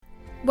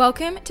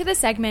Welcome to the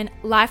segment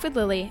Life with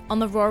Lily on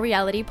the Raw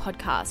Reality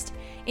podcast.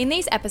 In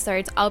these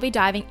episodes, I'll be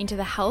diving into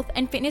the health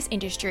and fitness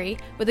industry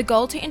with a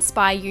goal to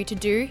inspire you to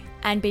do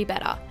and be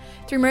better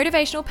through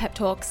motivational pep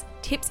talks,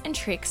 tips and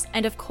tricks,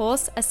 and of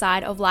course, a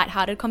side of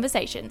lighthearted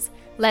conversations.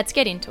 Let's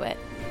get into it.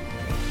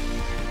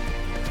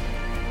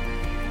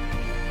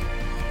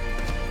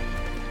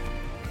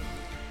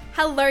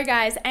 Hello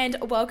guys, and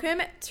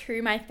welcome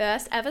to my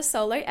first ever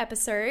solo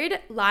episode,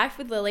 Life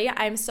with Lily.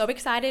 I'm so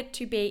excited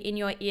to be in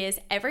your ears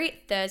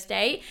every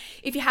Thursday.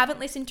 If you haven't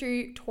listened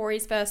to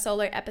Tori's first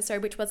solo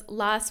episode, which was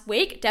last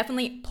week,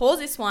 definitely pause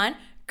this one,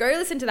 go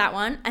listen to that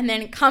one, and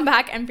then come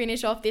back and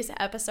finish off this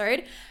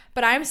episode.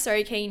 But I'm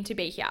so keen to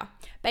be here.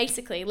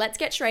 Basically, let's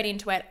get straight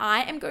into it.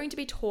 I am going to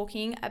be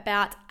talking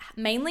about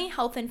mainly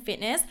health and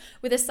fitness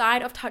with a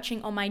side of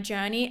touching on my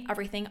journey,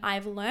 everything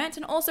I've learned,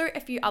 and also a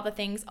few other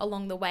things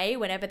along the way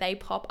whenever they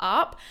pop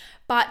up.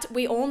 But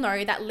we all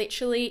know that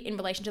literally in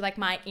relation to like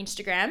my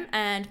Instagram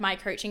and my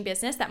coaching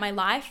business, that my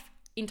life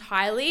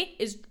entirely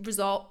is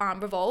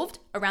revolved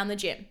around the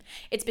gym.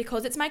 It's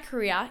because it's my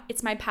career,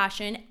 it's my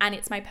passion, and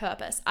it's my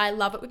purpose. I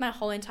love it with my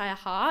whole entire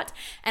heart,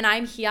 and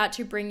I'm here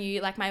to bring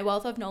you like my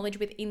wealth of knowledge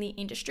within the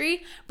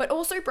industry, but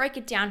also break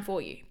it down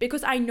for you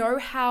because I know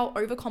how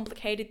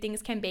overcomplicated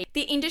things can be.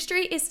 The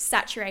industry is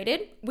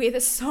saturated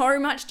with so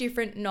much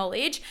different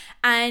knowledge,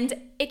 and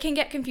it can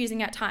get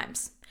confusing at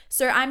times.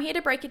 So I'm here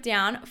to break it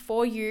down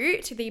for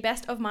you to the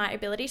best of my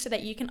ability so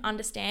that you can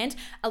understand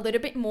a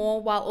little bit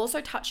more while also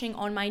touching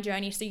on my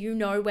journey so you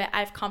know where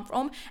I've come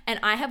from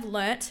and I have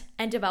learnt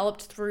and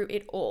developed through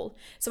it all.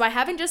 So I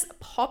haven't just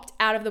popped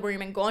out of the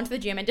room and gone to the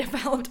gym and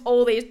developed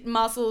all these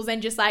muscles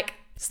and just like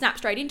snap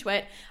straight into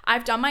it.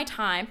 I've done my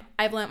time,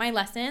 I've learnt my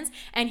lessons,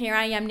 and here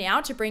I am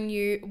now to bring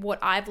you what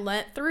I've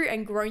learnt through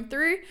and grown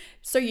through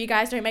so you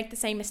guys don't make the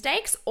same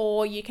mistakes,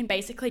 or you can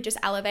basically just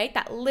elevate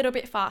that little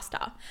bit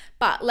faster.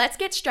 But let's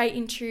get straight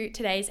into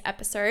today's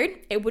episode.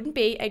 It wouldn't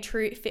be a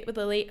true Fit with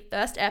Lily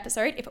first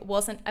episode if it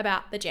wasn't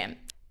about the gym.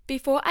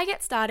 Before I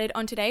get started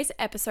on today's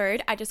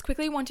episode, I just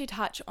quickly want to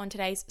touch on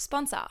today's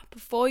sponsor,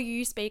 Before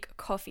You Speak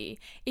Coffee.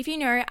 If you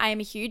know, I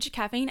am a huge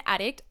caffeine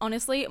addict,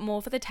 honestly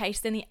more for the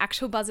taste than the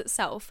actual buzz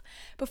itself.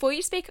 Before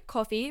You Speak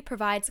Coffee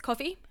provides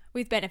coffee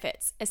with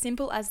benefits, as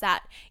simple as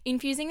that,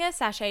 infusing their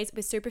sachets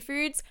with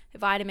superfoods,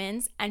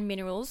 vitamins, and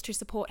minerals to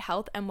support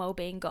health and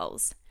well-being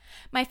goals.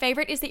 My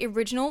favorite is the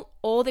original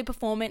or the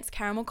performance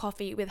caramel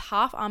coffee with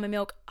half almond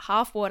milk,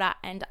 half water,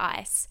 and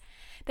ice.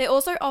 They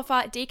also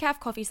offer decaf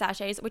coffee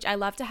sachets, which I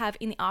love to have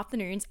in the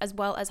afternoons, as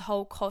well as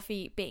whole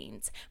coffee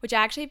beans, which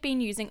I actually have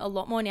been using a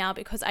lot more now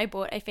because I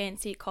bought a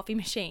fancy coffee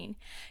machine.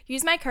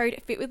 Use my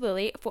code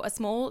FITWITHLILY for a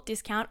small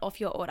discount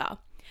off your order.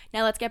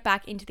 Now let's get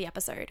back into the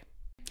episode.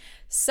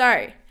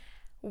 So,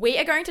 we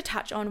are going to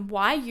touch on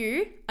why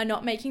you are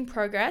not making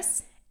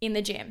progress in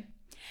the gym.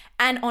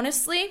 And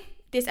honestly,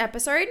 this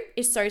episode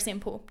is so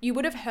simple. You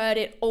would have heard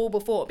it all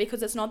before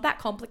because it's not that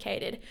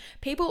complicated.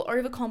 People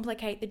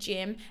overcomplicate the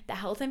gym, the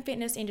health and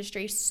fitness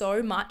industry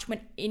so much when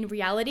in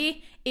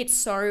reality, it's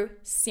so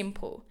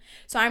simple.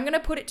 So I'm going to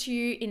put it to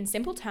you in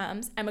simple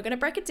terms and we're going to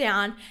break it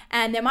down,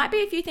 and there might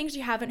be a few things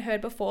you haven't heard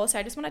before, so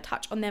I just want to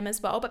touch on them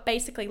as well. But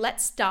basically,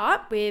 let's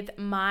start with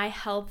my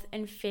health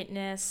and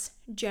fitness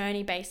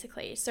journey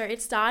basically. So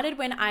it started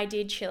when I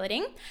did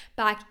cheerleading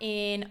back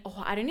in,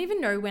 I don't even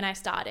know when I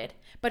started,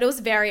 but it was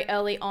very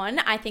early on.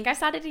 I think I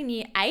started in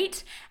year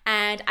 8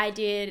 and I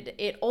did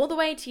it all the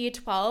way to year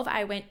 12.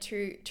 I went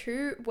to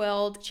 2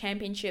 world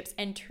championships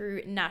and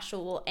 2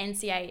 national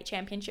NCAA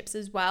championships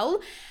as well.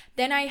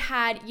 Then I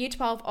had year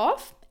 12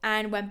 off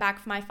and went back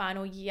for my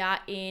final year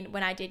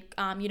when I did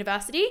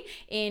university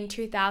in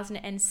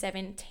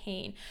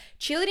 2017.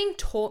 Cheerleading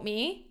taught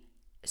me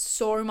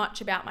so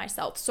much about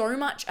myself, so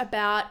much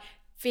about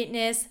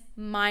fitness,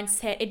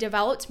 mindset. It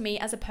developed me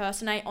as a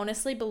person. I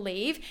honestly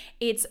believe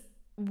it's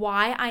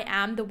why I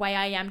am the way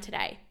I am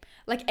today.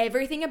 Like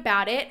everything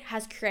about it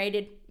has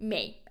created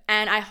me.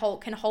 And I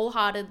can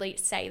wholeheartedly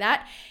say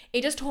that.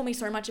 It just taught me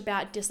so much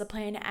about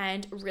discipline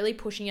and really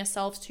pushing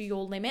yourselves to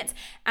your limits.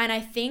 And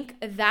I think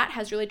that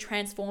has really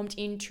transformed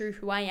into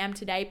who I am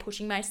today,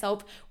 pushing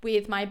myself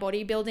with my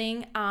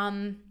bodybuilding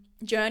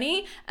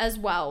journey as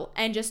well,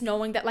 and just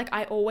knowing that like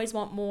I always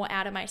want more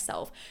out of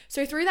myself.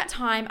 So through that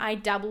time I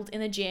dabbled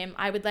in the gym.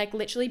 I would like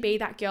literally be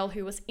that girl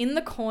who was in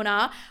the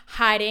corner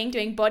hiding,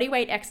 doing body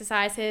weight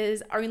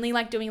exercises, only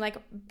like doing like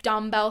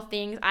dumbbell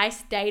things. I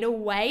stayed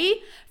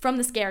away from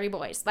the scary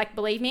boys. Like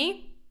believe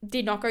me,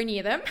 did not go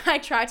near them. I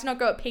tried to not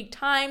go at peak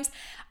times.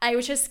 I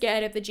was just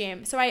scared of the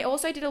gym. So I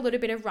also did a little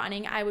bit of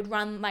running. I would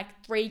run like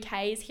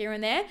 3Ks here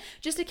and there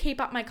just to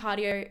keep up my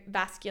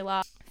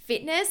cardiovascular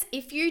fitness.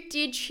 If you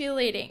did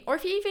cheerleading or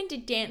if you even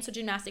did dance or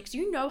gymnastics,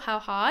 you know how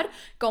hard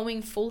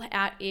going full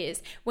out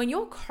is. When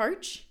your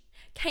coach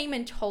came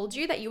and told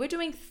you that you were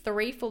doing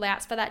 3 full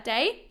outs for that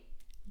day,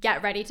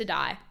 get ready to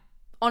die.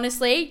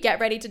 Honestly, get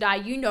ready to die.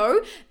 You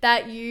know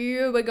that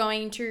you were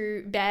going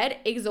to bed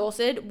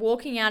exhausted,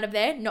 walking out of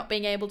there, not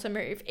being able to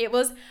move. It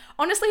was,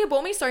 honestly, it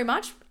brought me so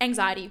much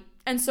anxiety.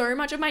 And so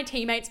much of my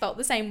teammates felt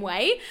the same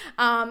way.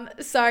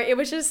 So it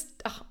was just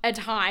a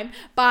time.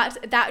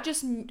 But that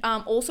just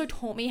also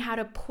taught me how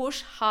to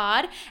push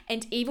hard.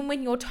 And even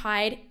when you're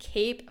tired,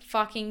 keep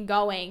fucking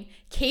going.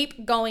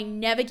 Keep going.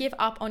 Never give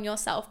up on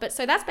yourself. But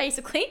so that's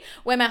basically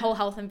where my whole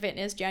health and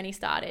fitness journey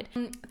started.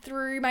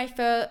 Through my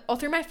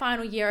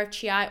final year of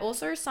cheer, I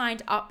also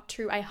signed up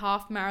to a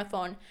half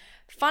marathon.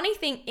 Funny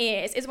thing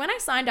is when I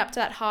signed up to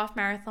that half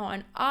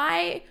marathon,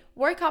 I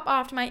woke up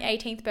after my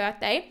 18th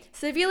birthday,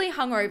 severely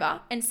hungover,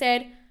 and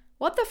said,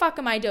 what the fuck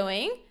am I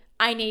doing?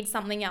 I need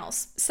something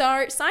else.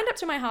 So signed up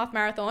to my half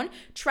marathon,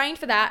 trained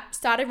for that,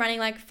 started running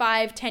like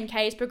 5,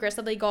 10Ks,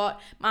 progressively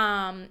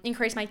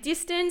increased my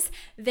distance.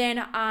 Then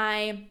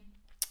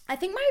I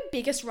think my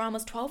biggest run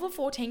was 12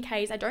 or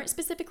 14Ks. I don't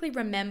specifically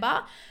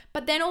remember.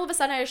 But then all of a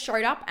sudden I just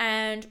showed up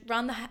and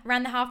ran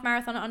the half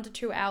marathon in under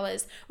 2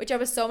 hours, which I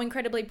was so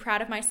incredibly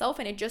proud of myself.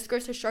 And it just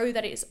goes to show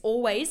that it is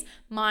always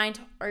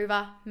mind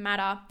over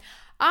matter.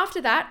 After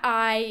that,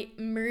 I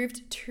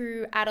moved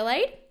to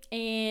Adelaide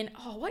in,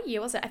 what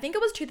year was it? I think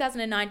it was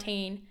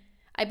 2019.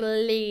 I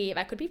believe,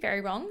 I could be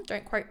very wrong,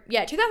 don't quote,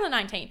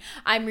 2019.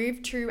 I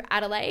moved to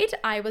Adelaide.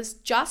 I was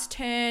just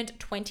turned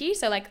 20,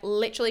 so like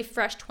literally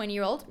fresh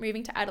 20-year-old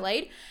moving to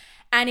Adelaide.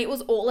 And it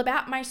was all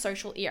about my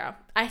social era.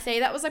 I say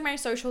that was like my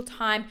social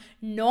time,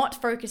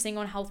 not focusing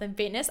on health and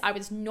fitness. I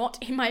was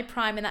not in my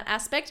prime in that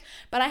aspect,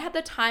 but I had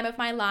the time of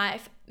my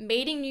life,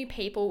 meeting new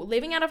people,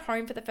 living out of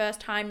home for the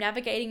first time,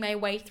 navigating my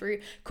way through,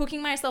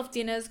 cooking myself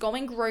dinners,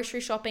 going grocery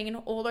shopping and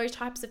all those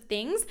types of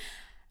things.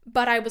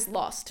 But I was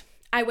lost.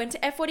 I went to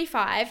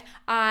F45.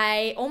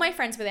 All my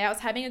friends were there. I was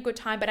having a good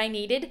time, but I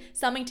needed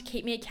something to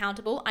keep me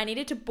accountable. I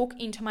needed to book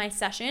into my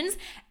sessions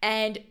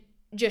and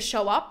just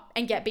show up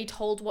and be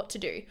told what to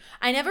do.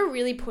 I never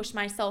really pushed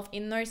myself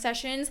in those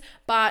sessions,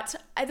 but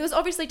there was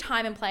obviously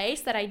time and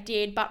place that I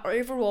did. But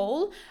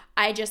overall,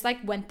 I just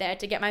like went there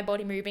to get my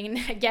body moving.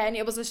 And again,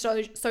 it was a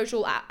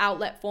social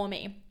outlet for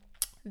me.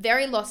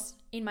 Very lost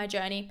in my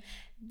journey.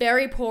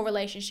 Very poor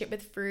relationship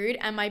with food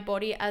and my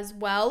body as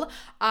well.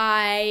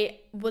 I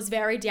was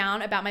very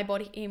down about my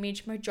body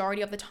image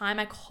majority of the time.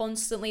 I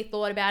constantly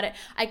thought about it.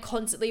 I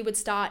constantly would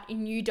start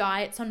new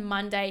diets on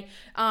Monday,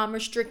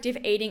 restrictive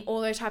eating, all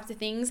those types of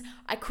things.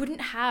 I couldn't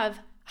have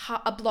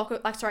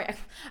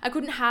I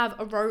couldn't have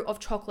a row of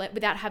chocolate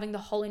without having the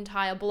whole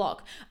entire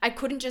block. I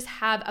couldn't just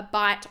have a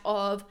bite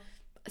of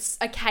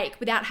a cake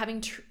without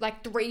having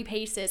 3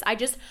 pieces. I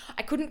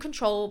couldn't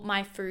control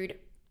my food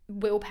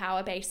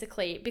willpower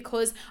basically,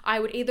 because I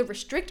would either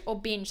restrict or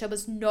binge. There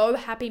was no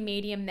happy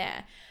medium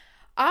there.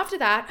 After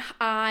that,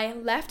 I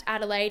left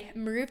Adelaide,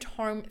 moved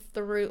home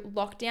through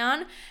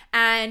lockdown,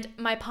 and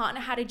my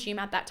partner had a gym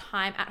at that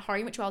time at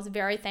home, which I was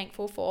very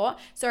thankful for.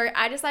 So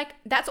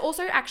that's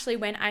also actually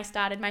when I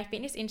started my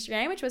fitness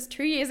Instagram, which was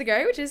 2 years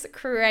ago, which is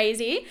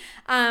crazy.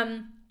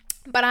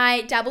 But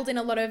I dabbled in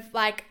a lot of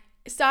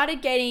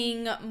started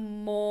getting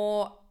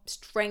more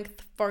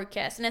strength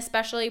focus, and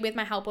especially with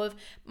my help of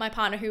my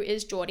partner, who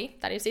is Geordie,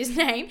 that is his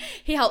name.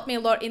 He helped me a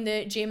lot in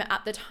the gym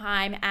at the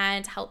time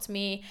and helped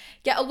me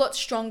get a lot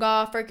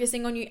stronger,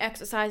 focusing on new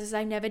exercises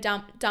I've never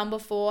done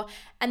before.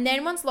 And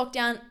then once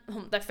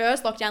the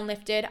first lockdown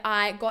lifted,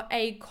 I got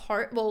I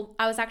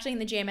was actually in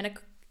the gym, and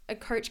a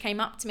coach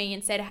came up to me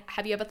and said,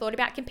 have you ever thought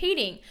about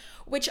competing?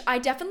 Which I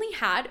definitely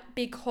had,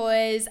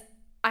 because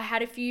I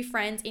had a few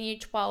friends in year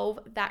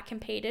 12 that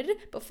competed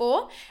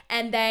before,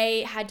 and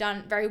they had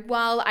done very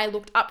well. I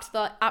looked up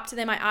to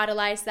them. I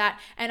idolized that,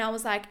 and I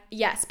was like,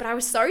 yes, but I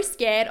was so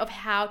scared of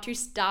how to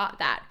start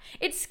that.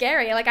 It's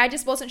scary. I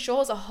just wasn't sure. It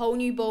was a whole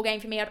new ball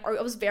game for me. I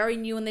was very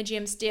new in the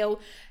gym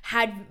still,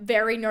 had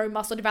very no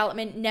muscle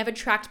development, never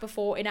tracked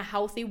before in a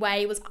healthy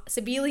way, was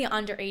severely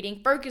under eating,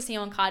 focusing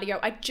on cardio.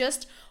 I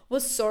just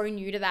was so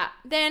new to that.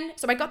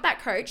 So I got that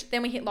coach,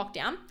 then we hit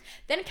lockdown,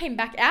 then it came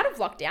back out of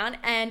lockdown,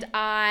 and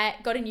I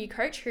got a new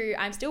coach who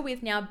I'm still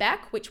with now,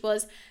 Beck, which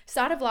was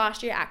start of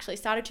last year, actually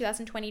started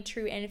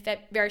 2022 and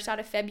very start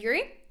of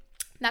February.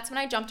 That's when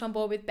I jumped on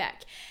board with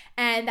Beck.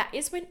 And that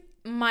is when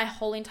my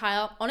whole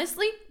entire,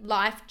 honestly,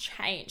 life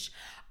changed.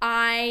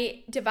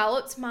 I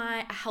developed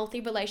my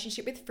healthy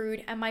relationship with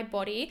food and my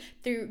body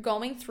through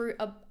going through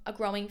a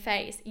growing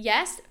phase.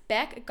 Yes,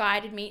 Beck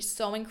guided me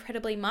so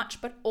incredibly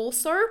much, but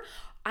also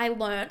I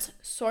learnt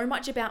so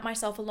much about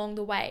myself along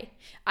the way.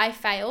 I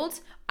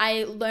failed.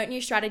 I learnt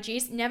new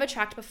strategies, never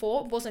tracked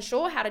before, wasn't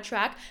sure how to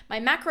track. My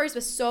macros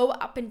were so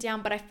up and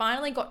down, but I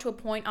finally got to a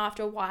point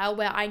after a while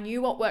where I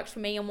knew what worked for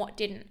me and what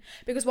didn't.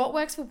 Because what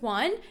works for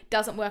one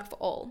doesn't work for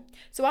all.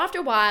 So after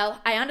a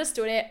while, I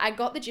understood it, I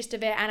got the gist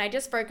of it, and I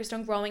just focused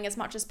on growing as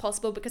much as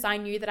possible, because I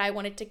knew that I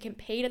wanted to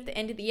compete at the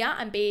end of the year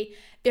and be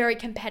very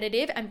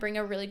competitive and bring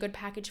a really good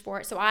package for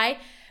it. So I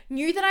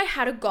knew that I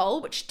had a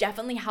goal, which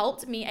definitely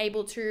helped me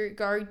able to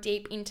go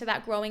deep into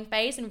that growing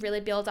phase and really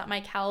build up my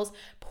calories,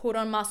 put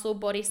on muscle,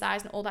 body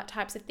size, and all that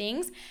types of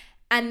things.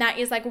 And that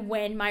is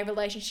when my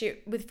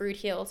relationship with food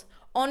healed.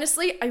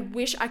 Honestly, I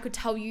wish I could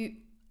tell you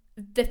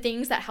the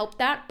things that help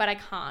that, but I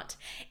can't.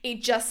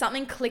 It just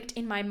something clicked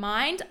in my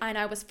mind and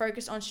I was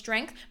focused on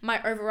strength,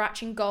 my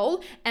overarching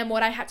goal, and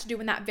what I had to do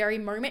in that very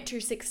moment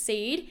to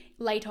succeed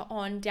later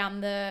on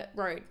down the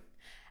road.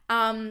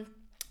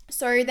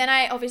 So then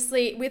I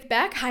obviously, with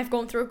Beck, I've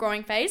gone through a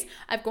growing phase.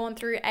 I've gone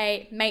through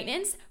a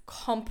maintenance,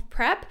 comp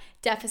prep,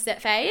 deficit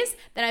phase.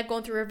 Then I've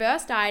gone through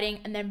reverse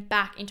dieting and then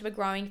back into a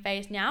growing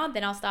phase now.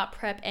 Then I'll start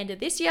prep end of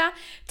this year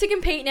to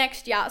compete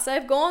next year. So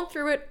I've gone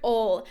through it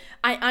all.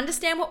 I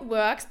understand what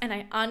works and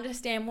I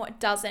understand what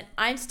doesn't.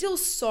 I'm still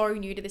so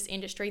new to this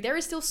industry. There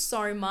is still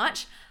so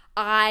much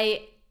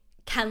I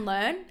can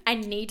learn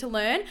and need to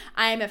learn.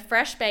 I am a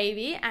fresh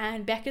baby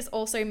and Beck is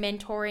also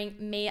mentoring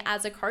me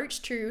as a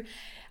coach to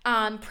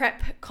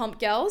prep comp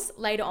girls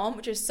later on,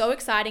 which is so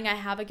exciting. I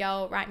have a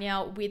girl right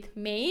now with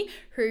me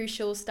who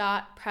she'll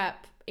start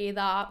prep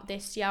either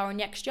this year or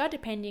next year,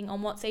 depending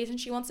on what season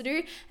she wants to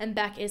do. And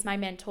Beck is my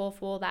mentor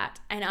for that.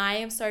 And I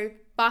am so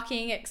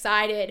fucking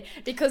excited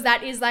because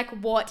that is like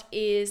what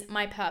is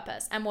my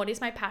purpose and what is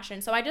my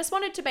passion. So I just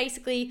wanted to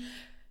basically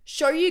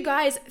show you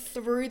guys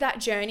through that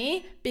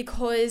journey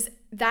because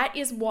that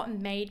is what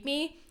made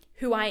me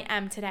who I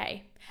am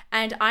today.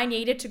 And I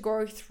needed to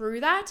go through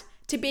that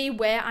to be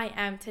where I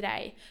am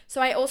today.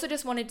 So I also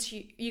just wanted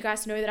you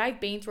guys to know that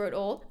I've been through it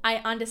all. I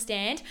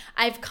understand.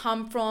 I've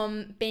come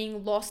from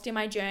being lost in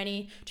my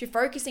journey to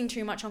focusing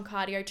too much on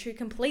cardio to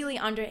completely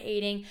under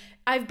eating.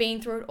 I've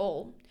been through it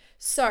all.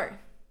 So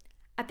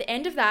at the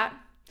end of that,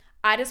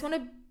 I just want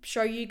to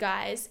show you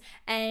guys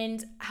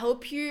and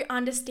help you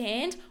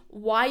understand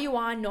why you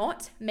are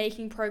not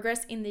making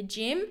progress in the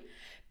gym,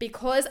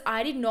 because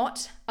I did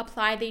not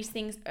apply these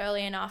things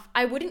early enough.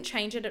 I wouldn't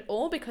change it at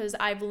all because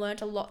I've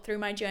learned a lot through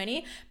my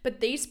journey, but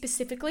these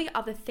specifically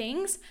are the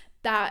things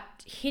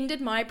that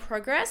hindered my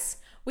progress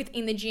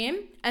within the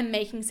gym and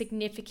making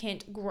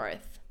significant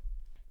growth.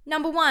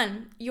 Number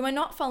 1, you are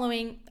not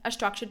following a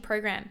structured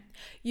program.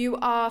 You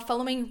are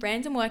following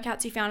random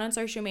workouts you found on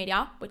social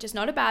media, which is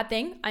not a bad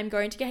thing. I'm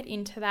going to get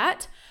into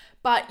that.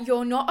 But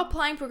you're not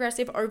applying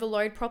progressive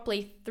overload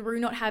properly through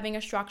not having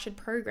a structured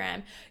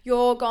program.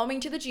 You're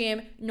going to the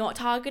gym, not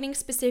targeting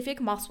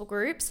specific muscle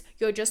groups.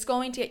 You're just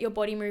going to get your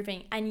body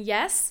moving. And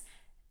yes,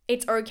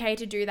 it's okay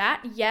to do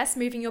that. Yes,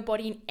 moving your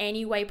body in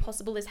any way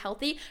possible is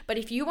healthy. But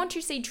if you want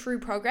to see true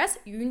progress,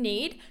 you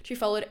need to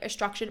follow a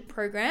structured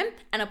program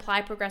and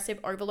apply progressive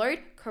overload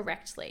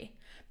correctly,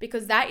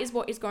 because that is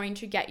what is going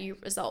to get you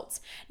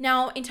results.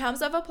 Now, in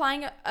terms of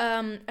applying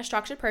a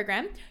structured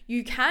program,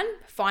 you can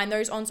find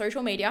those on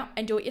social media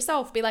and do it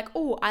yourself. Be like,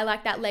 oh, I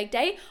like that leg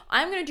day.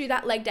 I'm going to do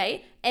that leg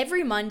day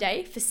every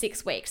Monday for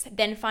 6 weeks.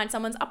 Then find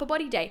someone's upper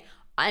body day.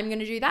 I'm going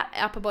to do that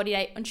upper body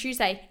day on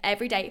Tuesday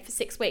every day for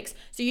 6 weeks.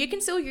 So you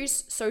can still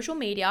use social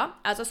media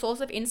as a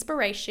source of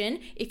inspiration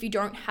if you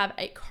don't have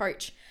a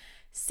coach.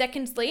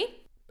 Secondly,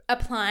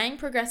 applying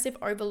progressive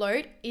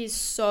overload is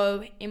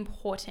so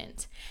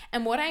important.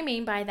 And what I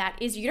mean by that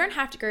is you don't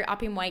have to go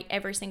up in weight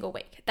every single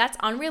week. That's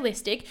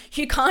unrealistic.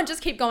 You can't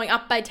just keep going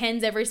up by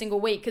 10s every single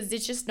week because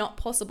it's just not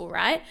possible,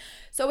 right?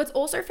 So it's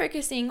also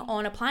focusing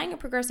on applying a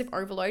progressive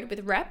overload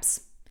with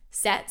reps,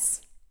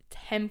 sets,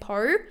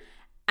 tempo,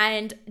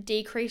 and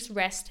decreased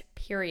rest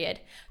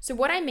period. So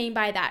what I mean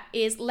by that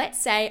is, let's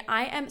say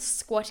I am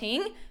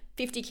squatting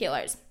 50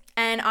 kilos.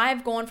 And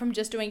I've gone from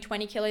just doing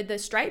 20 kilo, the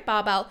straight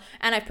barbell,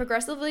 and I've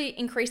progressively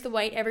increased the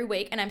weight every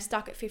week, and I'm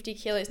stuck at 50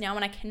 kilos now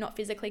and I cannot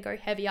physically go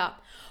heavier.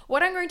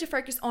 What I'm going to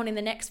focus on in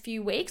the next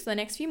few weeks, the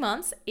next few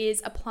months,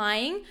 is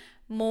applying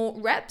more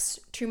reps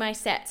to my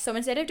sets. So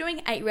instead of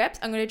doing 8 reps,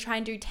 I'm going to try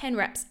and do 10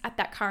 reps at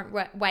that current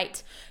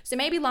weight. So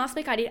maybe last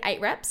week I did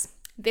 8 reps.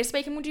 This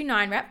week I'm going to do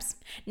 9 reps.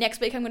 Next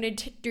week I'm going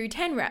to do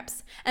 10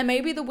 reps. And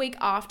maybe the week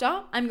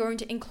after I'm going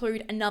to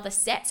include another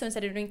set. So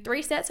instead of doing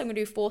 3 sets, I'm going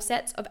to do 4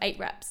 sets of 8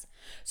 reps.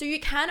 So you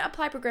can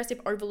apply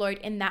progressive overload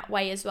in that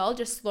way as well,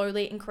 just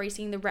slowly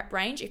increasing the rep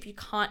range if you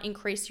can't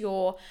increase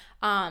your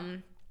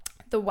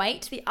the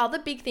weight. The other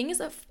big thing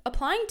is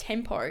applying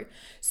tempo.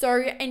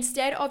 So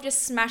instead of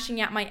just smashing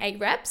out my 8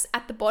 reps,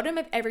 at the bottom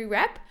of every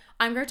rep,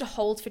 I'm going to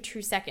hold for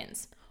 2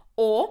 seconds.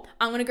 Or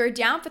I'm going to go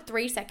down for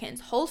 3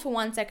 seconds, hold for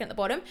 1 second at the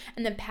bottom,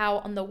 and then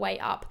power on the way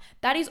up.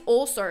 That is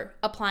also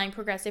applying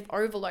progressive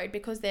overload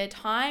because the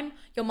time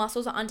your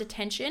muscles are under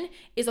tension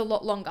is a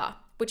lot longer,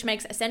 which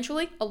makes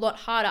essentially a lot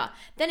harder.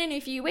 Then in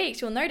a few weeks,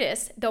 you'll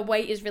notice the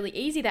weight is really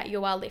easy that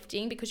you are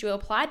lifting because you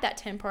applied that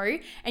tempo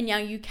and now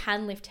you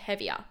can lift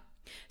heavier.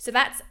 So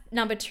that's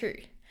number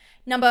 2.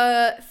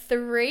 Number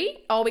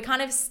 3, we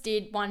kind of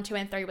did 1, 2,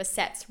 and 3 was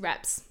sets,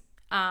 reps.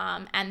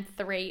 And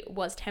 3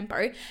 was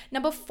tempo.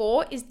 Number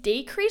 4 is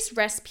decreased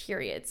rest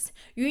periods.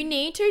 You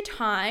need to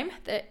time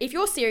if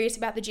you're serious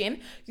about the gym,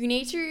 you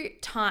need to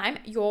time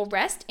your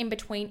rest in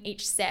between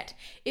each set.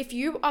 If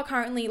you are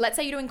currently, let's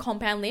say you're doing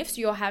compound lifts,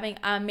 you're having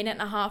a 1.5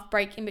 minute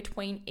break in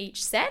between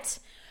each set,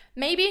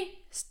 maybe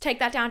take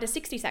that down to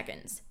 60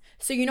 seconds.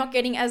 So you're not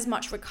getting as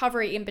much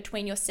recovery in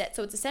between your sets.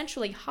 So it's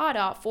essentially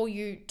harder for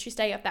you to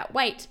stay at that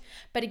weight.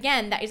 But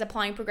again, that is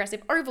applying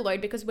progressive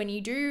overload, because when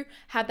you do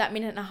have that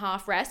minute and a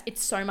half rest,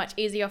 it's so much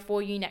easier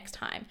for you next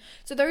time.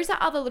 So those are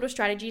other little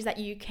strategies that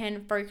you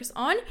can focus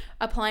on,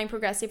 applying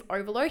progressive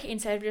overload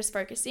instead of just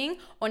focusing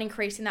on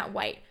increasing that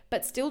weight.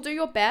 But still do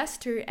your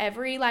best to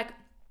every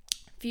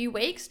few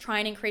weeks try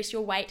and increase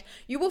your weight.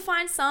 You will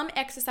find some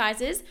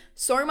exercises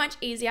so much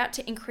easier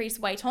to increase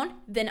weight on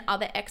than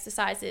other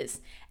exercises,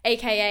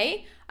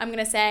 aka I'm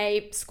gonna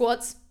say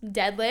squats,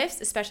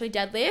 deadlifts, especially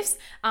deadlifts,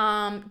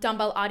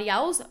 dumbbell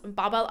RDLs,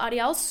 barbell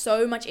RDLs,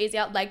 so much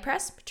easier. Leg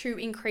press to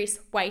increase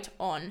weight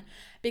on,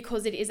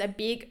 because it is a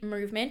big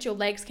movement. Your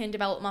legs can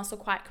develop muscle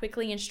quite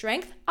quickly in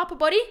strength. Upper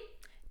body,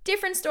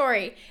 different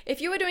story.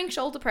 If you were doing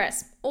shoulder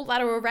press or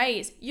lateral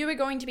raise, you are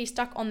going to be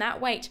stuck on that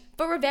weight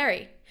for a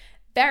very,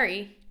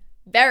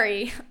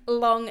 very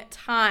long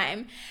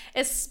time,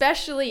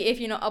 especially if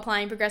you're not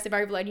applying progressive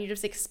overload and you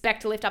just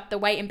expect to lift up the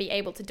weight and be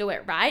able to do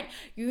it, right?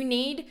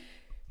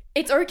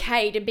 It's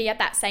okay to be at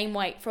that same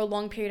weight for a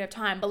long period of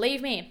time.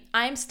 Believe me,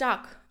 I'm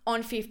stuck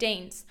on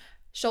 15s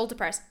shoulder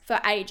press for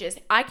ages.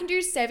 I can do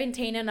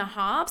 17 and a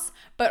halves,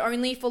 but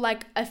only for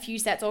a few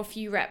sets or a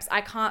few reps.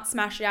 I can't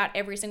smash it out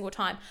every single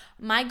time.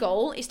 My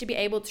goal is to be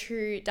able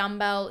to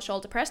dumbbell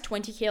shoulder press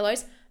 20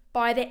 kilos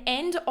by the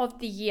end of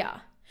the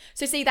year.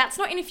 So see, that's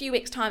not in a few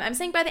weeks' time. I'm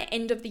saying by the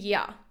end of the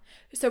year.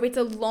 So it's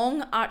a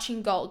long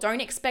arching goal.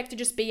 Don't expect to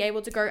just be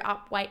able to go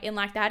up weight in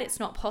like that. It's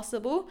not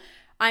possible.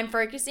 I'm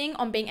focusing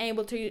on being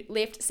able to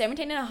lift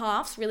 17 and a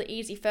halves really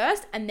easy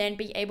first, and then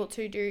be able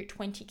to do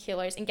 20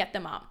 kilos and get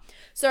them up.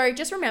 So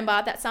just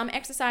remember that some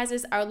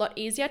exercises are a lot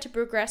easier to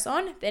progress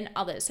on than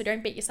others. So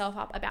don't beat yourself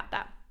up about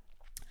that.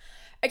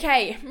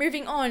 Okay,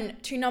 moving on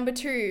to number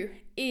 2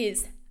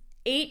 is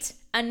eat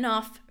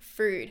enough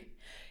food.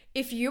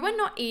 If you are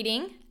not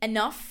eating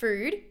enough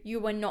food,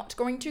 you are not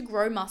going to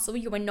grow muscle.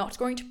 You are not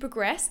going to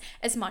progress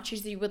as much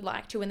as you would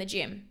like to in the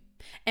gym.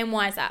 And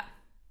why is that?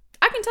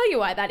 I can tell you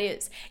why that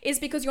is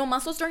because your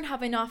muscles don't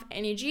have enough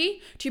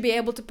energy to be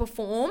able to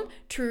perform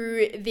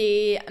to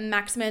the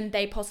maximum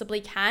they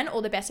possibly can,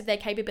 or the best of their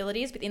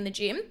capabilities within the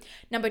gym.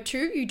 Number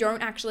 2, you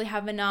don't actually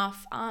have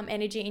enough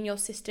energy in your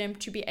system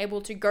to be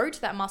able to go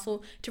to that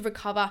muscle to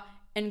recover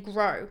and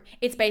grow.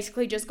 It's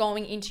basically just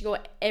going into your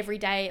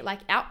everyday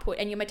output,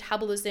 and your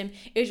metabolism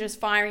is just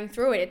firing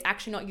through it. It's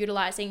actually not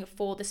utilizing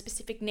for the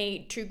specific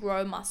need to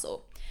grow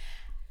muscle.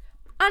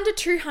 Under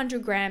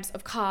 200 grams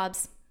of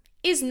carbs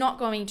is not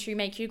going to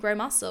make you grow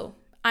muscle.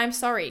 I'm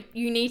sorry,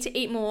 you need to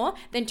eat more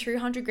than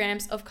 200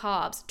 grams of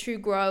carbs to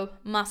grow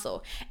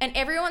muscle. And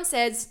everyone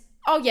says,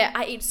 oh yeah,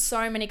 I eat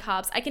so many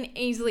carbs, I can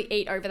easily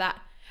eat over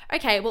that.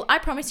 Okay, well, I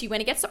promise you,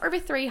 when it gets to over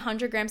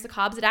 300 grams of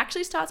carbs, it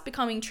actually starts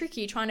becoming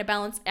tricky trying to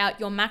balance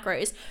out your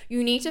macros.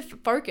 You need to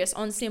focus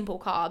on simple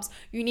carbs.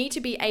 You need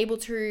to be able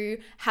to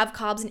have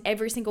carbs in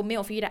every single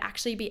meal for you to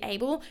actually be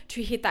able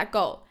to hit that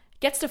goal.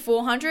 Gets to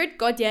 400,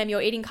 goddamn,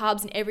 you're eating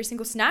carbs in every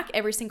single snack,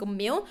 every single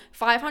meal.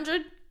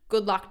 500,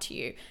 good luck to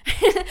you.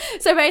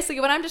 So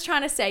basically, what I'm just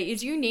trying to say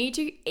is you need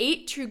to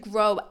eat to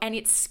grow, and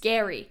it's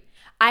scary.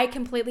 I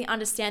completely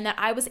understand that.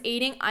 I was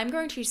eating, I'm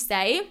going to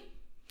say,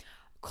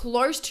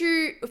 close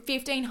to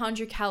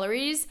 1,500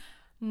 calories,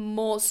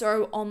 more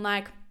so on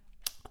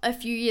a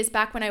few years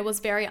back when I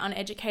was very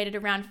uneducated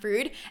around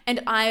food,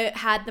 and I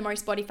had the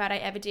most body fat I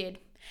ever did.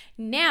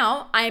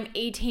 Now I'm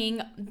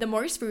eating the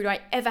most food I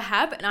ever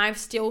have, and I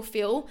still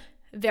feel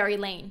very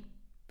lean.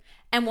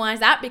 And why is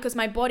that? Because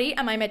my body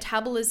and my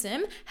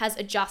metabolism has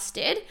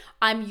adjusted.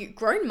 I'm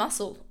grown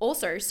muscle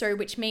also, so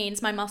which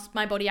means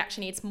my body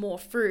actually needs more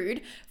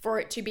food for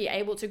it to be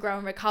able to grow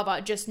and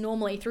recover just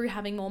normally through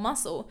having more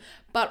muscle.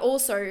 But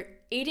also,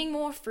 eating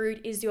more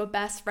food is your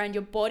best friend.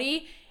 Your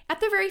body, at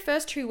the very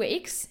first 2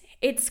 weeks,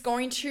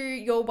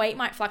 your weight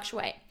might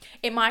fluctuate.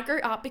 It might go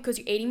up because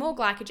you're eating more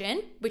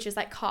glycogen, which is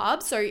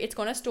carbs. So it's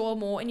going to store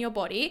more in your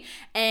body,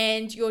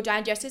 and your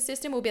digestive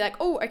system will be like,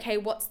 oh, okay,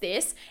 what's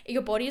this?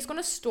 Your body is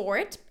going to store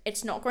it.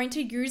 It's not going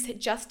to use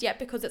it just yet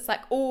because it's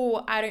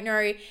oh, I don't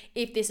know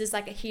if this is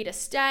here to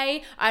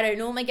stay. I don't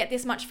normally get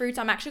this much food,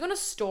 so I'm actually going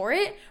to store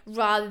it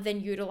rather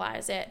than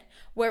utilize it.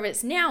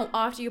 Whereas now,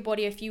 after your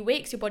body a few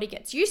weeks, your body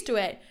gets used to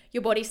it,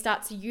 your body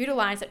starts to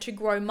utilize it to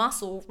grow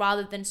muscle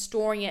rather than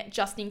storing it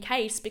just in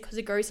case, because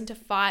it goes into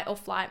fight or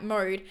flight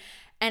mode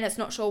and it's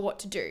not sure what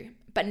to do.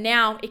 But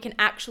now it can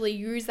actually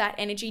use that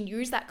energy and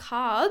use that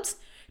carbs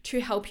to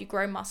help you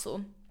grow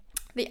muscle.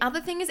 The other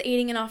thing is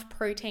eating enough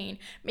protein,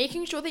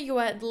 making sure that you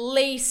are at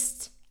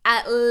least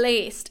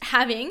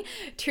having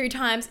 2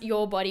 times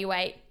your body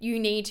weight. You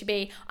need to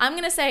be, I'm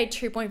going to say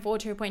 2.4,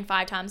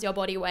 2.5 times your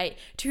body weight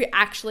to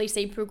actually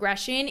see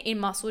progression in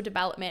muscle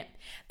development.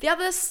 The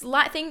other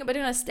slight thing, but we're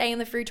going to stay in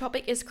the food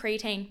topic, is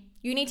creatine.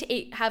 You need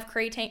to have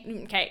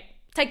creatine. Okay,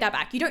 take that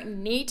back. You don't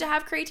need to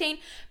have creatine,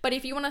 but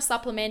if you want to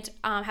supplement,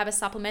 have a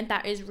supplement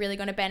that is really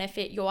going to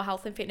benefit your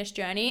health and fitness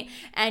journey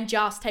and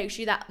just elevates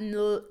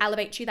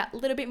you that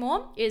little bit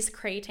more, is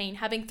creatine.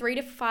 Having 3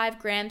 to 5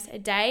 grams a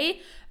day,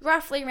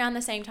 roughly around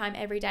the same time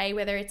every day,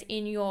 whether it's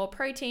in your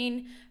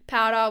protein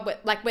powder,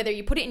 like whether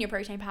you put it in your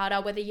protein powder,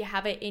 whether you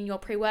have it in your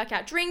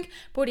pre-workout drink,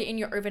 put it in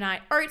your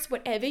overnight oats,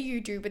 whatever you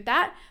do with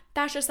that,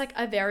 that's just like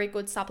a very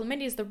good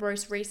supplement. It is the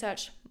most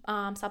researched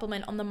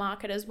supplement on the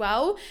market as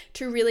well,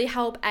 to really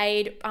help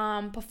aid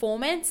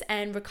performance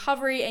and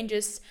recovery, and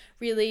just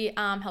really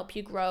help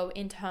you grow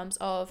in terms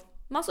of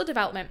muscle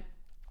development.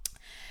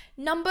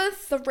 Number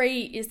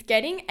 3 is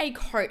getting a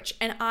coach.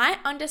 And I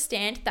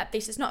understand that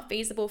this is not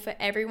feasible for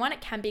everyone.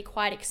 It can be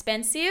quite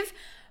expensive.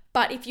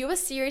 But if you are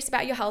serious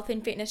about your health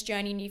and fitness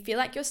journey and you feel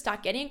like you're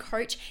stuck, getting a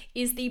coach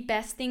is the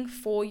best thing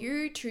for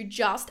you to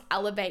just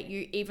elevate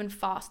you even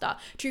faster,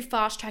 to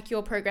fast track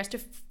your progress, to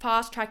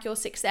fast track your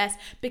success,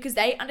 because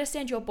they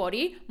understand your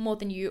body more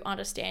than you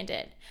understand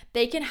it.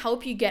 They can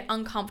help you get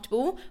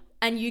uncomfortable,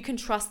 and you can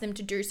trust them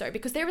to do so,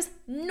 because there is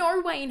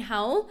no way in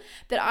hell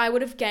that I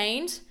would have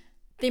gained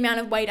the amount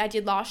of weight I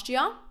did last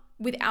year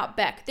without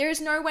Beck. There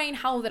is no way in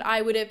hell that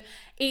I would have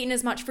eaten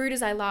as much food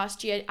as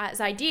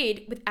I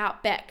did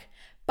without Beck.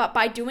 But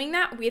by doing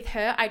that with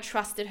her, I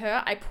trusted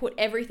her. I put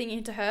everything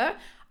into her.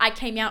 I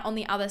came out on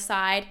the other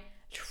side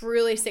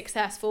truly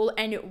successful,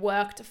 and it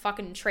worked a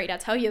fucking treat, I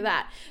tell you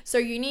that. So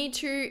you need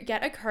to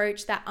get a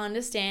coach that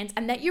understands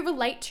and that you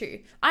relate to.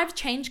 I've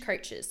changed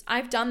coaches.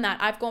 I've done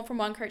that. I've gone from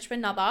one coach to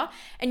another,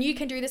 and you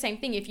can do the same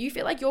thing. If you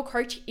feel like your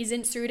coach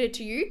isn't suited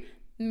to you,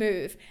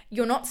 move.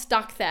 You're not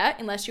stuck there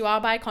unless you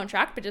are by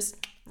contract, but just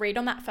read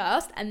on that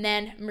first and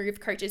then move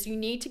coaches. You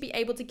need to be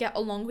able to get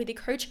along with your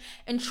coach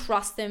and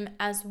trust them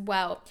as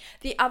well.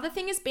 The other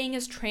thing is being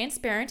as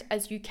transparent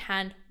as you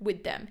can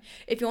with them.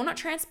 If you're not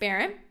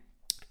transparent,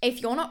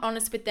 if you're not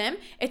honest with them,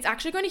 it's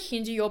actually going to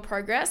hinder your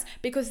progress,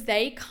 because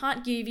they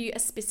can't give you a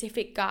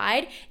specific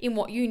guide in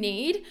what you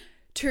need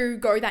to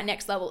go that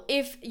next level.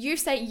 If you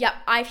say, yep,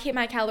 I've hit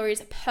my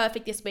calories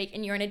perfect this week,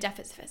 and you're in a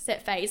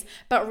deficit phase,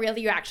 but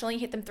really you actually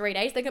hit them 3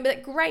 days, they're going to be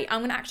like, great, I'm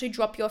going to actually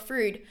drop your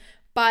food.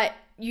 But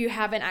you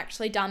haven't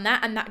actually done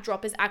that, and that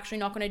drop is actually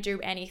not going to do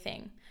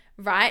anything,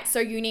 right? So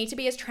you need to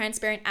be as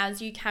transparent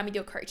as you can with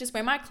your coaches.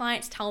 When my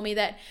clients tell me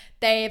that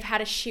they've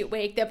had a shit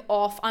week, they're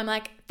off, I'm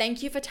like,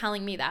 thank you for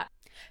telling me that.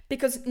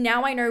 Because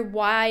now I know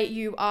why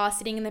you are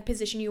sitting in the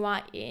position you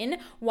are in,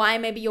 why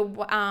maybe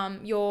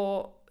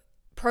your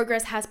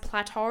progress has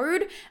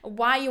plateaued,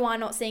 why you are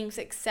not seeing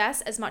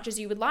success as much as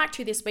you would like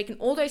to this week, and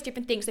all those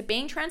different things. So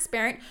being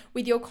transparent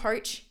with your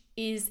coach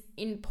is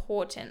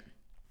important.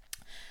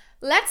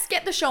 Let's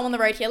get the show on the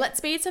road here. Let's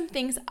speed some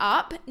things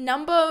up.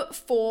 Number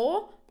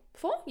 4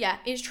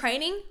 is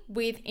training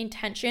with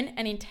intention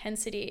and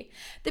intensity.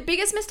 The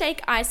biggest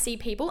mistake I see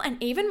people,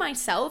 and even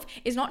myself,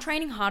 is not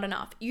training hard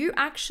enough. You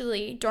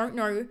actually don't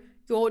know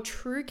your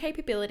true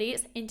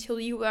capabilities until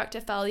you work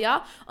to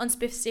failure on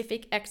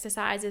specific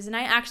exercises. And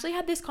I actually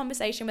had this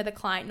conversation with a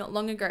client not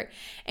long ago,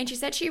 and she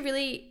said she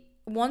really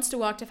wants to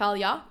work to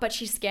failure, but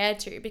she's scared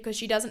to because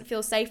she doesn't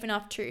feel safe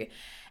enough to,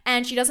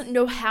 and she doesn't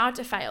know how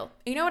to fail.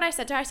 You know what I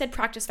said to her? I said,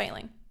 practice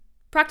failing.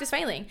 Practice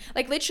failing.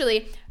 Like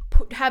literally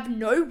have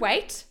no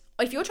weight.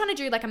 If you're trying to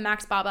do like a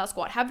max barbell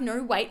squat, have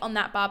no weight on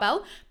that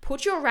barbell,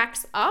 put your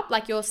racks up,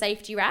 like your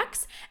safety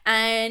racks,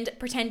 and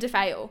pretend to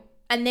fail.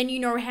 And then you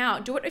know how.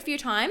 Do it a few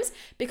times,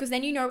 because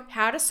then you know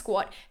how to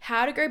squat,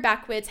 how to go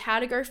backwards, how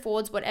to go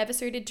forwards, whatever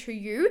suited to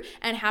you,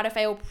 and how to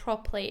fail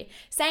properly.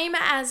 Same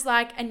as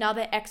like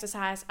another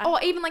exercise,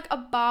 or even like a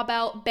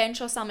barbell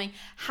bench or something.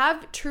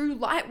 Have 2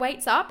 light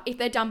weights up if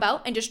they're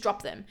dumbbell, and just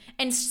drop them.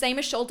 And same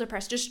as shoulder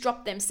press, just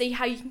drop them. See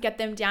how you can get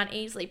them down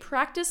easily.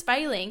 Practice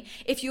failing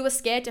if you are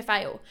scared to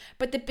fail.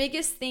 But the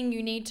biggest thing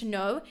you need to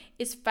know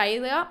is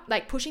failure,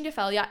 like pushing to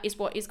failure, is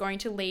what is going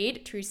to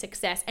lead to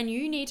success. And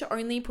you need to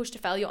only push to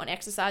failure on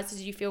exercises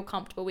you feel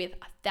comfortable with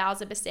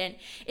 1,000%.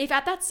 If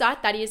at that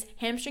start that is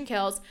hamstring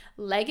curls,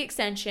 leg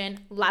extension,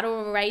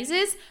 lateral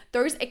raises,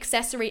 those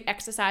accessory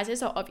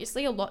exercises are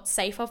obviously a lot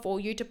safer for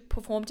you to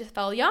perform to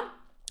failure.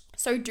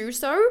 So do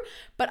so.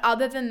 But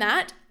other than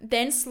that,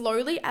 then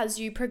slowly as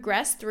you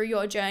progress through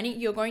your journey,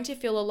 you're going to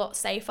feel a lot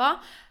safer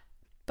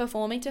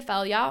performing to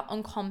failure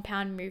on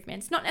compound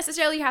movements. Not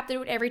necessarily you have to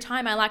do it every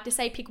time. I like to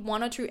say pick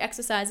 1 or 2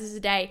 exercises a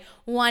day,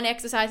 1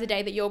 exercise a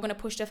day that you're going to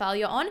push to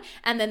failure on,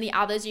 and then the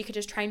others you could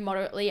just train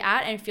moderately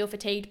at and feel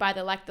fatigued by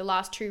the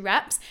last 2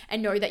 reps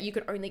and know that you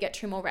could only get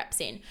 2 more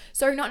reps in.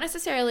 So not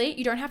necessarily,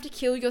 you don't have to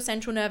kill your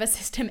central nervous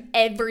system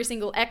every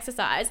single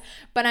exercise,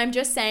 but I'm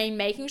just saying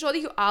making sure that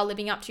you are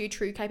living up to your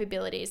true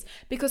capabilities,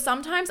 because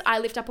sometimes I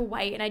lift up a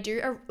weight and I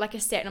do a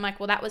set and I'm like,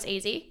 well, that was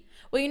easy.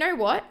 Well, you know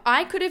what?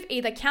 I could have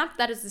either counted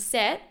that as a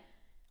set,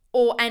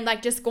 and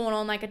like just gone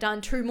on like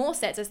done 2 more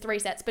sets as 3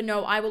 sets. But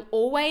no, I will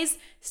always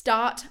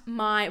start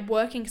my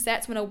working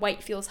sets when a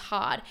weight feels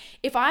hard.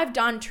 If I've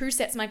done 2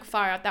 sets and like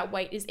fire out that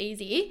weight is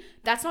easy,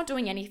 that's not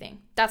doing anything.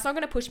 That's not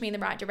going to push me in the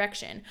right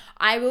direction.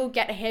 I will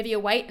get a heavier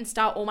weight and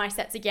start all my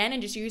sets again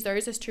and just use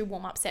those as 2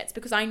 warm-up sets,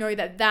 because I know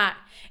that that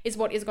is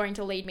what is going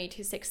to lead me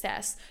to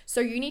success.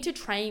 So you need to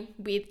train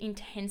with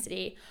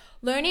intensity.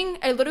 Learning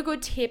a little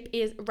good tip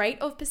is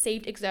rate of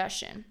perceived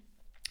exertion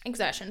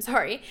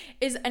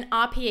is an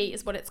RPE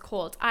is what it's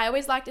called. I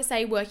always like to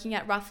say working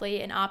at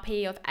roughly an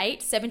RPE of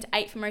 7 to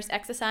 8 for most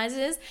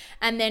exercises.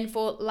 And then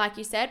for, like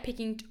you said,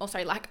 picking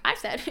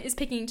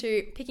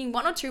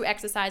 1 or 2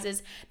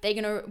 exercises, they're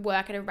going to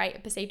work at a rate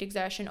of perceived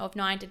exertion of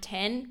 9 to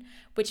 10,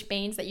 which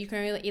means that you can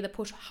only either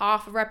push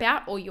half a rep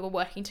out or you are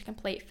working to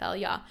complete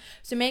failure.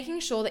 So making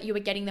sure that you are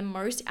getting the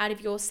most out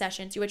of your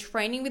sessions, you are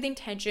training with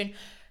intention.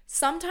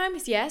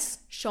 Sometimes, yes,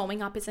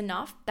 showing up is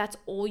enough. That's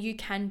all you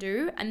can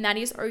do, and that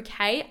is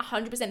okay.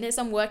 100%. There's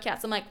some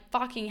workouts I'm like,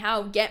 fucking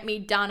hell, get me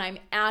done. I'm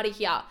out of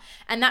here.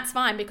 And that's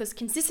fine, because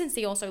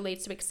consistency also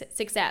leads to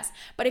success.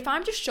 But if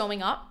I'm just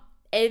showing up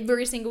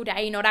every single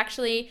day, not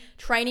actually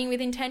training with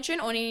intention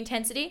or any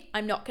intensity,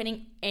 I'm not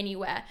getting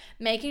anywhere.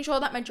 Making sure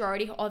that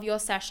majority of your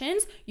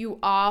sessions, you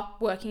are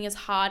working as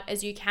hard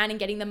as you can and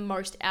getting the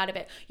most out of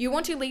it. You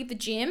want to leave the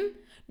gym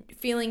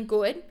feeling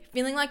good,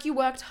 feeling like you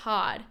worked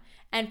hard,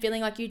 and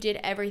feeling like you did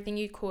everything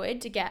you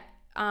could to get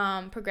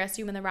progress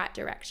you in the right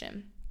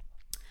direction.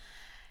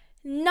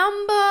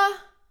 Number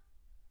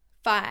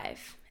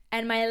 5,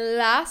 and my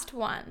last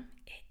one,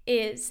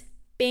 is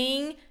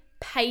being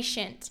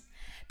patient.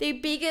 The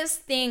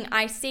biggest thing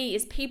I see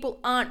is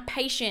people aren't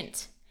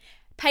patient.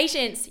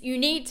 Patience, you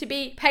need to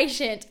be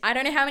patient. I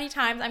don't know how many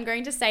times I'm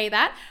going to say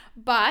that,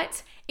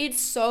 but it's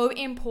so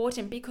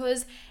important,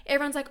 because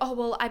everyone's like, oh,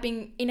 well, I've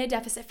been in a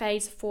deficit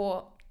phase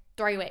for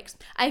 3 weeks.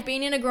 I've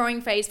been in a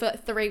growing phase for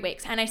 3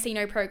 weeks and I see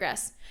no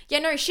progress. Yeah,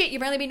 no shit,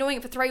 you've only been doing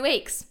it for 3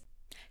 weeks.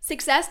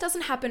 Success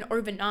doesn't happen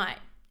overnight.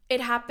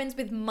 It happens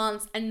with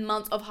months and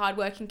months of hard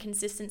work and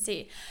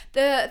consistency.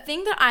 The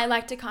thing that I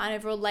like to kind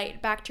of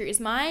relate back to is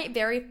my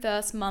very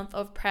first month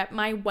of prep,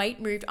 my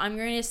weight moved, I'm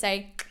going to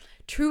say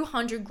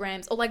 200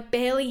 grams, or like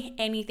barely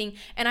anything,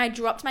 and I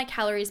dropped my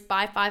calories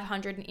by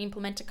 500 and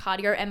implemented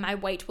cardio, and my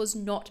weight was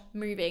not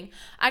moving.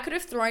 I could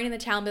have thrown in the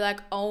towel and be like,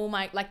 oh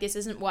my, like this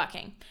isn't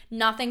working.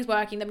 Nothing's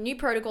working. The new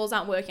protocols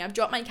aren't working. I've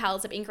dropped my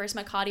calories, I've increased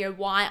my cardio.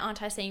 Why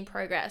aren't I seeing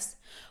progress?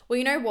 Well,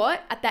 you know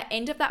what? At the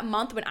end of that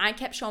month, when I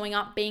kept showing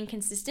up, being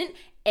consistent,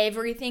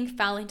 everything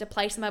fell into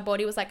place, and my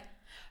body was like,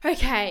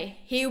 okay,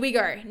 here we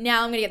go.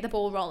 Now I'm going to get the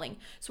ball rolling.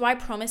 So I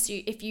promise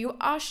you, if you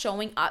are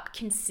showing up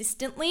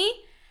consistently,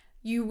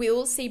 you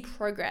will see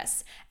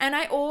progress. And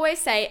I always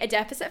say a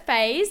deficit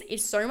phase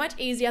is so much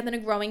easier than a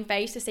growing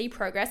phase to see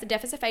progress. A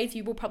deficit phase,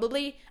 you will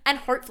probably, and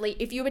hopefully,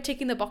 if you were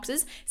ticking the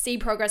boxes, see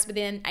progress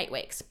within 8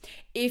 weeks.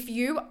 If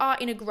you are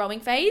in a growing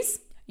phase,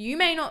 you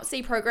may not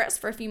see progress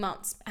for a few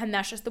months, and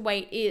that's just the way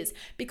it is,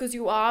 because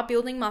you are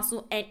building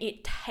muscle and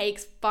it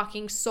takes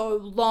fucking so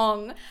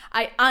long.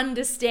 I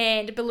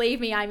understand, believe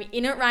me, I'm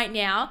in it right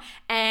now,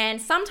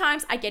 and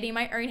sometimes I get in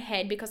my own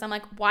head because I'm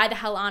like, why the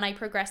hell aren't I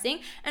progressing?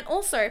 And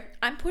also,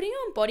 I'm putting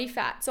on body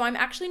fat, so I'm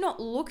actually not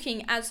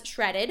looking as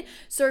shredded,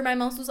 so my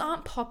muscles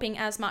aren't popping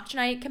as much.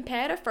 And I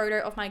compared a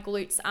photo of my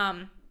glutes,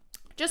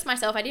 just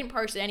myself, I didn't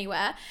post it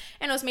anywhere,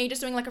 and it was me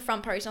just doing like a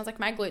front post, and I was like,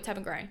 my glutes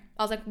haven't grown.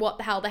 I was like, what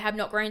the hell, they have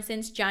not grown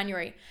since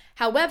January.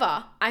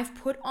 However, I've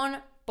put on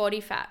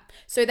body fat,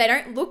 so they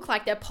don't look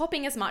like they're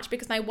popping as much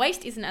because my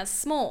waist isn't as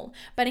small.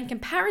 But in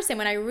comparison,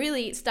 when I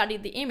really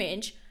studied the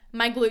image,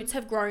 my glutes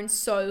have grown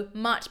so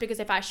much, because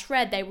if I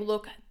shred, they will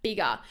look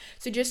bigger.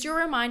 So just your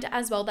reminder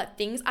as well that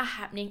things are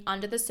happening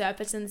under the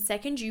surface, and the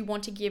second you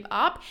want to give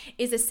up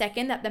is the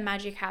second that the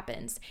magic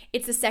happens.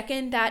 It's the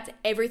second that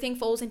everything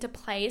falls into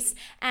place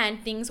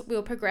and things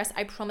will progress.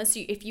 I promise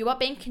you, if you are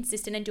being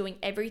consistent and doing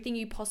everything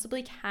you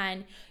possibly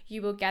can,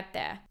 you will get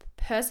there.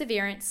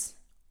 Perseverance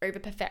over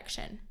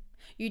perfection.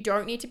 You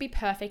don't need to be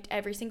perfect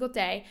every single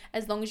day.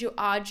 As long as you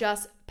are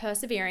just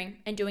persevering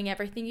and doing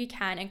everything you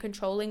can and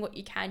controlling what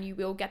you can, you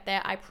will get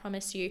there. I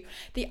promise you.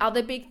 The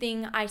other big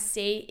thing I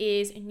see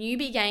is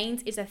newbie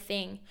gains is a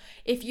thing.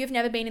 If you've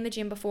never been in the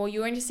gym before,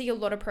 you're going to see a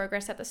lot of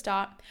progress at the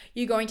start.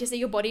 You're going to see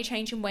your body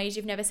change in ways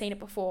you've never seen it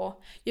before.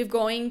 You're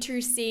going to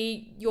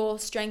see your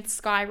strength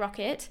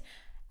skyrocket,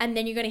 and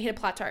then you're going to hit a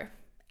plateau.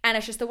 And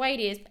it's just the way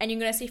it is. And you're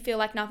going to feel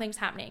like nothing's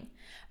happening.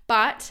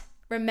 But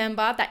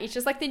remember that it's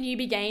just like the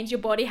newbie gains. Your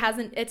body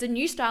it's a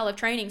new style of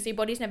training, so your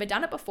body's never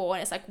done it before,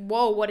 and it's like,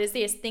 whoa, what is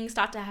this? Things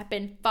start to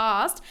happen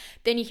fast,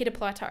 then you hit a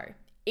plateau.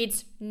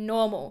 It's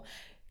normal.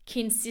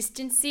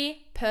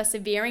 Consistency,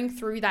 persevering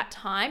through that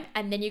time,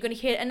 and then you're going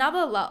to hit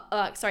another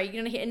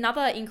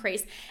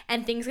increase,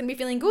 and things are going to be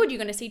feeling good. You're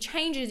going to see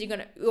changes.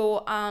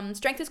 Your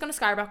strength is going to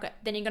skyrocket.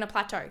 Then you're going to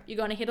plateau. You're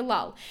going to hit a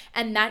lull,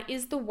 and that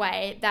is the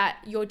way that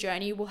your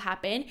journey will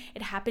happen.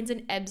 It happens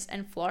in ebbs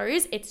and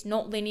flows. It's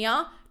not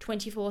linear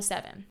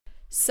 24/7.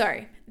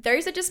 So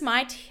those are just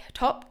my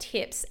top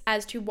tips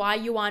as to why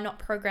you are not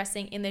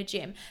progressing in the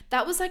gym.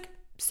 That was like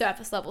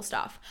surface level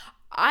stuff.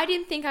 I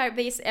didn't think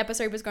this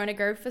episode was going to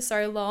go for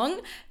so long,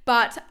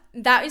 but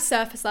that is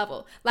surface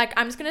level. Like,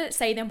 I'm just going to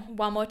say them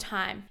one more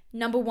time.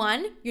 Number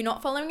 1, you're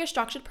not following a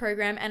structured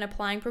program and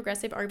applying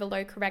progressive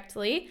overload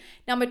correctly.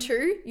 Number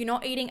 2, you're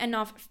not eating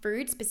enough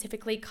food,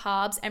 specifically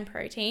carbs and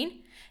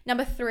protein.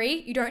 Number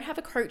 3, you don't have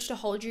a coach to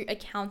hold you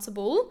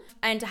accountable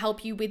and to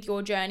help you with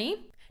your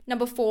journey.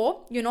 Number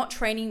 4, you're not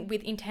training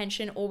with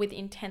intention or with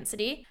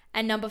intensity.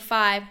 And number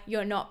 5,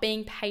 you're not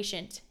being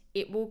patient.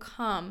 It will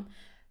come.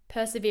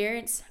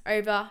 Perseverance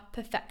over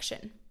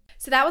perfection.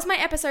 So that was my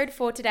episode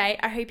for today.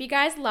 I hope you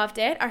guys loved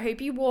it. I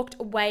hope you walked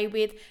away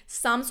with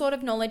some sort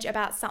of knowledge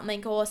about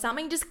something, or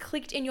something just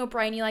clicked in your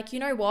brain. You're like, you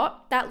know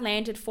what? That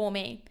landed for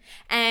me.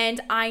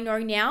 And I know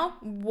now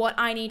what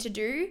I need to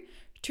do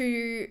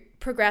to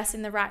progress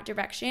in the right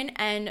direction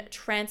and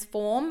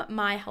transform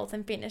my health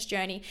and fitness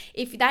journey.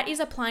 If that is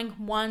applying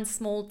one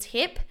small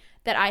tip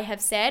that I have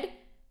said,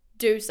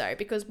 do so,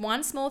 because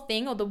one small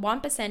thing, or the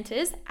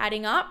 1%ers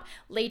adding up,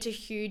 lead to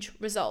huge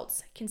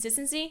results.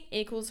 Consistency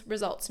equals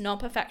results, not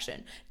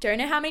perfection. Don't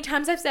know how many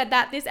times I've said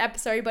that this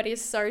episode, but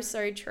it's so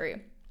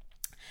true.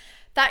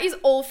 That is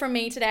all from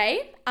me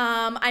today.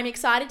 I'm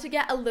excited to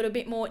get a little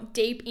bit more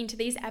deep into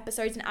these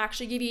episodes and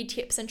actually give you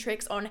tips and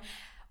tricks on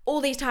all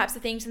these types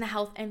of things in the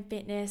health and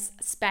fitness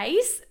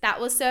space.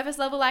 That was surface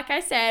level, like I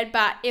said,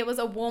 but it was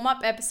a warm-up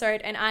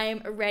episode and I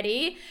am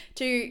ready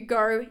to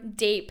go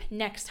deep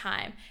next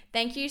time.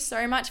 Thank you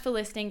so much for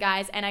listening,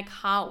 guys, and I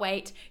can't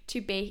wait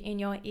to be in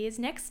your ears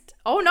next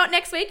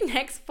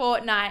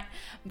fortnight.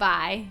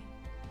 Bye.